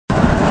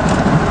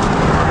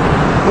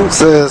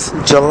This is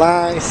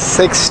July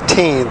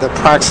 16th,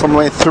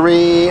 approximately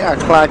 3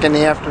 o'clock in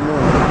the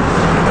afternoon.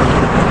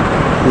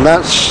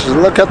 Let's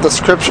look at the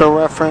scripture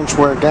reference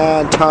where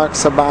God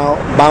talks about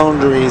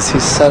boundaries. He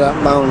set up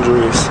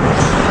boundaries.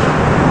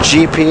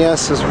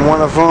 GPS is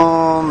one of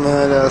them.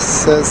 It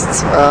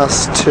assists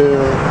us to,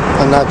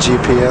 not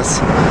GPS.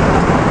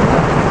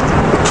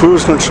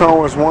 Cruise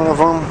control is one of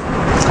them.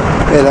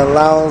 It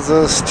allows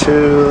us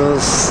to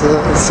set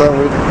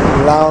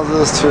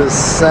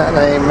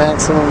a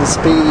maximum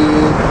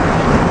speed.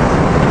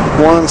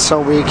 One,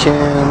 so we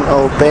can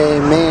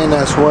obey man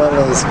as well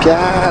as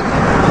God.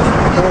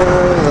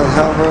 It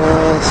help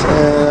us.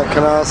 It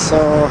can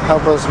also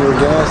help us with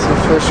gas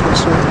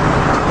efficiency,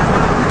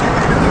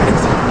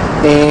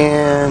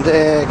 and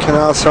it can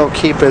also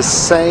keep us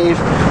safe.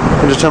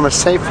 And determine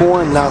safe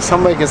one. Now,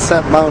 somebody can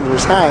set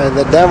boundaries high.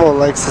 The devil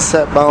likes to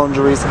set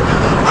boundaries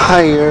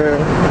higher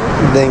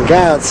than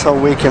God, so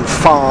we can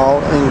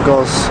fall and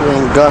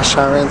gush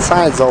our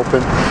insides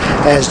open,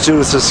 as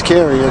Judas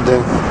Iscariot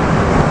did.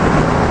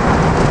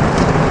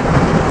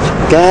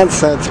 God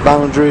sets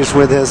boundaries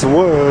with His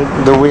Word,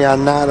 that we are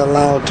not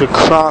allowed to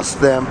cross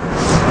them.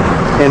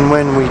 And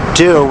when we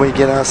do, we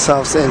get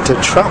ourselves into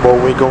trouble.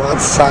 We go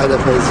outside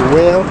of His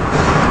will.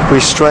 We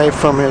stray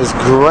from His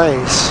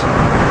grace,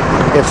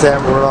 if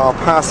that were all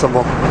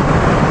possible.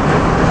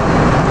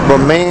 But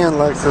man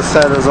likes to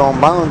set his own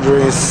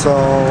boundaries,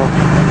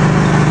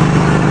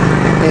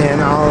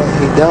 and all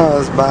he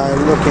does by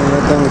looking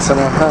at things in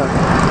our heart.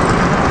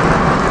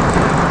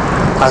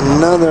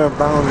 Another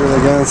boundary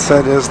that God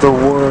set is the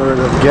Word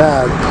of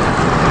God.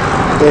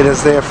 It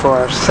is there for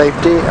our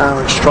safety,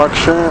 our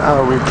instruction,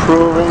 our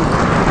reproving.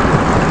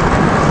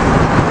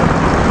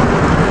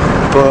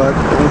 But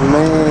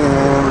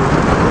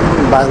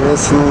man, by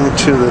listening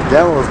to the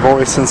devil's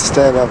voice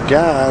instead of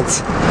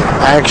God's,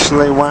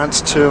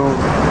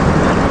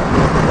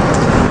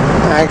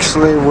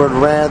 would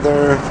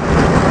rather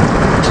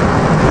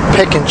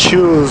pick and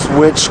choose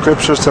which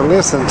scriptures to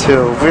listen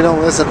to. If we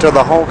don't listen to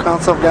the whole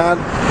counsel of God,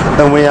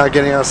 then we are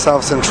getting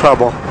ourselves in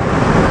trouble.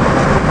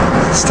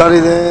 Study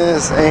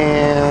this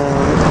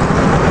and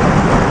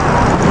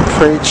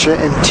preach it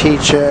and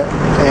teach it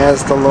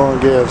as the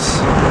Lord gives.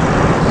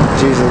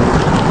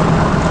 Jesus.